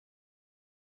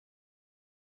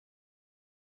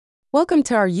Welcome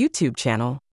to our YouTube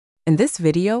channel. In this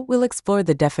video, we'll explore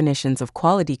the definitions of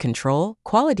quality control,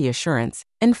 quality assurance,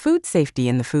 and food safety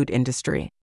in the food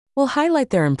industry. We'll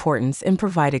highlight their importance and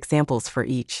provide examples for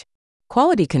each.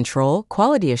 Quality control,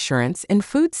 quality assurance, and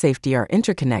food safety are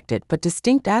interconnected but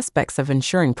distinct aspects of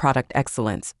ensuring product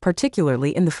excellence,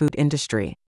 particularly in the food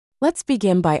industry. Let's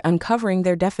begin by uncovering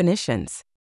their definitions.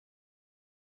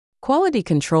 Quality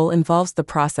control involves the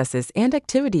processes and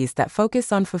activities that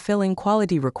focus on fulfilling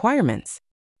quality requirements.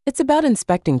 It's about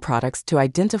inspecting products to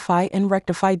identify and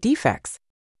rectify defects.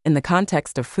 In the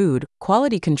context of food,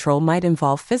 quality control might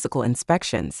involve physical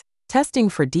inspections, testing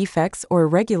for defects or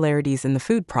irregularities in the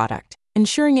food product,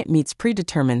 ensuring it meets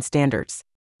predetermined standards.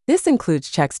 This includes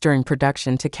checks during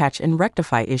production to catch and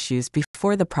rectify issues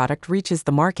before the product reaches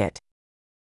the market.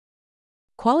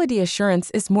 Quality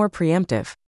assurance is more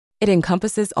preemptive. It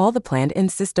encompasses all the planned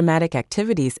and systematic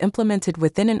activities implemented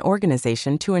within an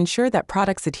organization to ensure that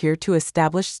products adhere to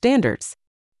established standards.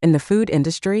 In the food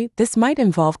industry, this might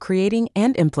involve creating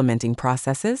and implementing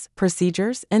processes,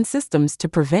 procedures, and systems to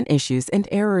prevent issues and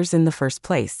errors in the first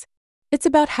place. It's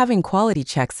about having quality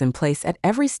checks in place at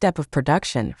every step of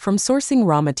production, from sourcing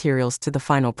raw materials to the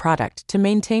final product, to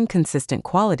maintain consistent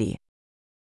quality.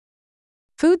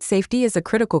 Food safety is a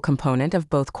critical component of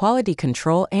both quality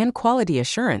control and quality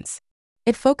assurance.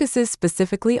 It focuses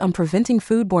specifically on preventing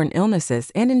foodborne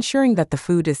illnesses and ensuring that the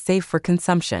food is safe for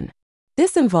consumption.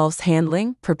 This involves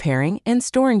handling, preparing, and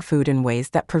storing food in ways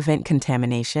that prevent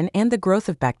contamination and the growth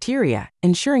of bacteria,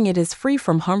 ensuring it is free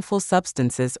from harmful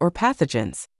substances or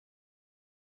pathogens.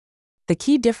 The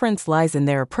key difference lies in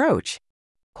their approach.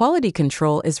 Quality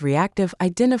control is reactive,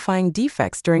 identifying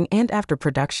defects during and after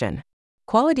production.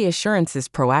 Quality assurance is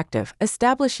proactive,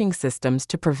 establishing systems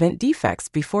to prevent defects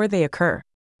before they occur.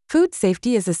 Food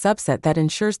safety is a subset that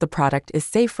ensures the product is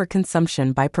safe for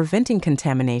consumption by preventing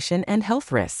contamination and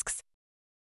health risks.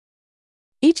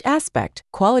 Each aspect,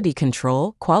 quality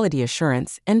control, quality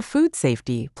assurance, and food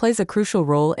safety, plays a crucial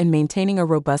role in maintaining a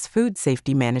robust food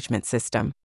safety management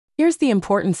system. Here's the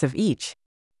importance of each.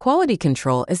 Quality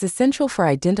control is essential for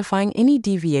identifying any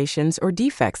deviations or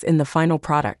defects in the final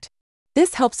product.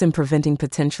 This helps in preventing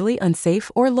potentially unsafe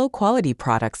or low-quality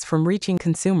products from reaching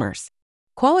consumers.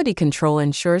 Quality control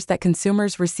ensures that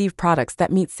consumers receive products that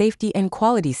meet safety and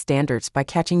quality standards by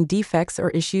catching defects or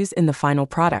issues in the final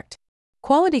product.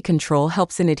 Quality control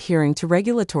helps in adhering to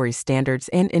regulatory standards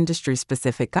and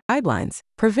industry-specific guidelines,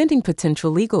 preventing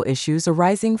potential legal issues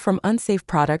arising from unsafe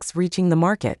products reaching the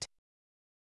market.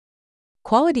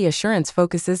 Quality assurance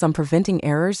focuses on preventing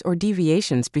errors or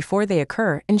deviations before they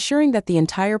occur, ensuring that the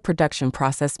entire production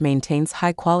process maintains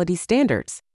high-quality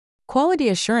standards. Quality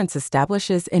assurance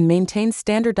establishes and maintains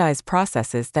standardized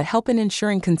processes that help in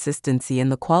ensuring consistency in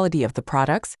the quality of the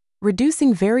products,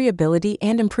 reducing variability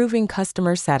and improving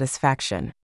customer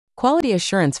satisfaction. Quality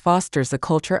assurance fosters a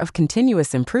culture of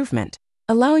continuous improvement,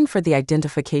 allowing for the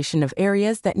identification of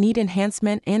areas that need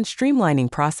enhancement and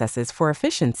streamlining processes for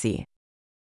efficiency.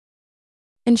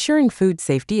 Ensuring food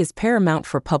safety is paramount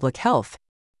for public health.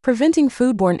 Preventing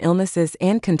foodborne illnesses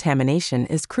and contamination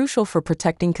is crucial for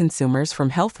protecting consumers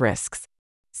from health risks.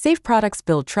 Safe products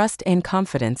build trust and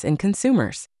confidence in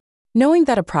consumers. Knowing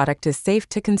that a product is safe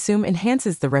to consume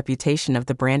enhances the reputation of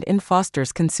the brand and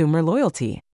fosters consumer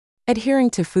loyalty. Adhering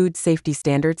to food safety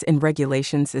standards and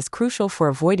regulations is crucial for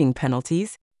avoiding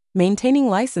penalties, maintaining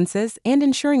licenses, and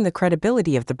ensuring the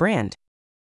credibility of the brand.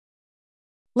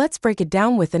 Let's break it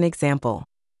down with an example.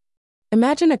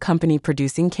 Imagine a company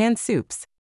producing canned soups.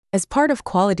 As part of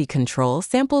quality control,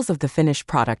 samples of the finished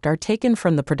product are taken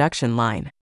from the production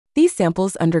line. These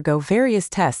samples undergo various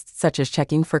tests such as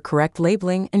checking for correct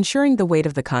labeling, ensuring the weight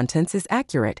of the contents is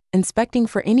accurate, inspecting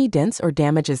for any dents or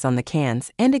damages on the cans,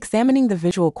 and examining the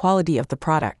visual quality of the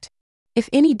product. If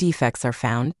any defects are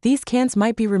found, these cans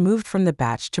might be removed from the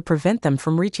batch to prevent them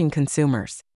from reaching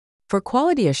consumers. For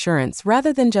quality assurance,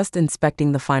 rather than just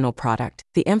inspecting the final product,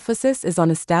 the emphasis is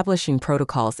on establishing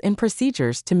protocols and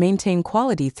procedures to maintain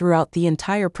quality throughout the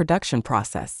entire production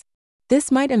process.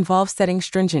 This might involve setting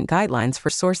stringent guidelines for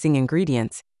sourcing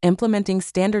ingredients, implementing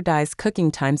standardized cooking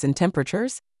times and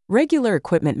temperatures, regular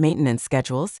equipment maintenance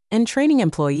schedules, and training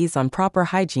employees on proper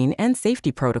hygiene and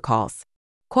safety protocols.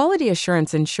 Quality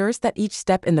assurance ensures that each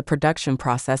step in the production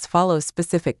process follows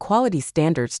specific quality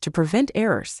standards to prevent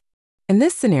errors. In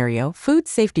this scenario, food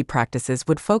safety practices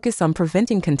would focus on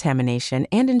preventing contamination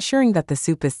and ensuring that the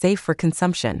soup is safe for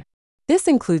consumption. This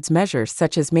includes measures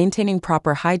such as maintaining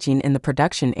proper hygiene in the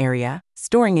production area,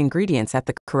 storing ingredients at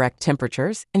the correct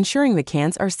temperatures, ensuring the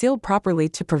cans are sealed properly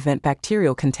to prevent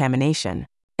bacterial contamination,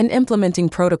 and implementing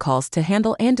protocols to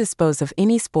handle and dispose of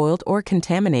any spoiled or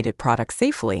contaminated products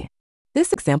safely.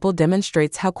 This example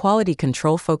demonstrates how quality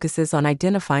control focuses on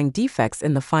identifying defects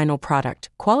in the final product.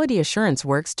 Quality assurance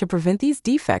works to prevent these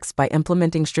defects by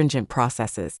implementing stringent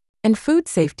processes. And food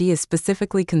safety is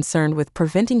specifically concerned with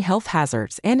preventing health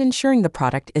hazards and ensuring the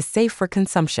product is safe for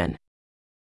consumption.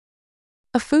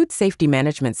 A food safety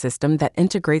management system that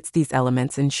integrates these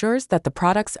elements ensures that the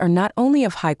products are not only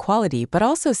of high quality but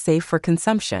also safe for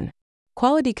consumption.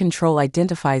 Quality control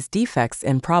identifies defects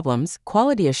and problems,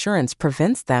 quality assurance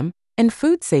prevents them, and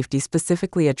food safety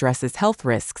specifically addresses health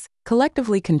risks,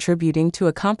 collectively contributing to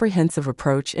a comprehensive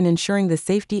approach in ensuring the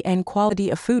safety and quality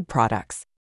of food products.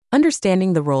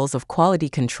 Understanding the roles of quality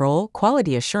control,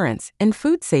 quality assurance, and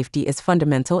food safety is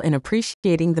fundamental in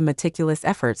appreciating the meticulous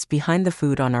efforts behind the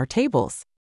food on our tables.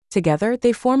 Together,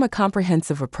 they form a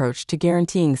comprehensive approach to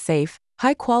guaranteeing safe,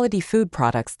 high-quality food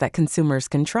products that consumers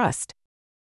can trust.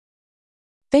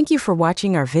 Thank you for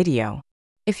watching our video.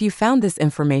 If you found this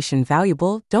information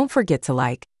valuable, don't forget to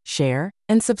like, share,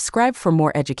 and subscribe for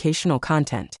more educational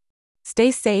content.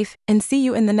 Stay safe and see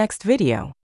you in the next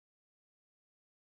video.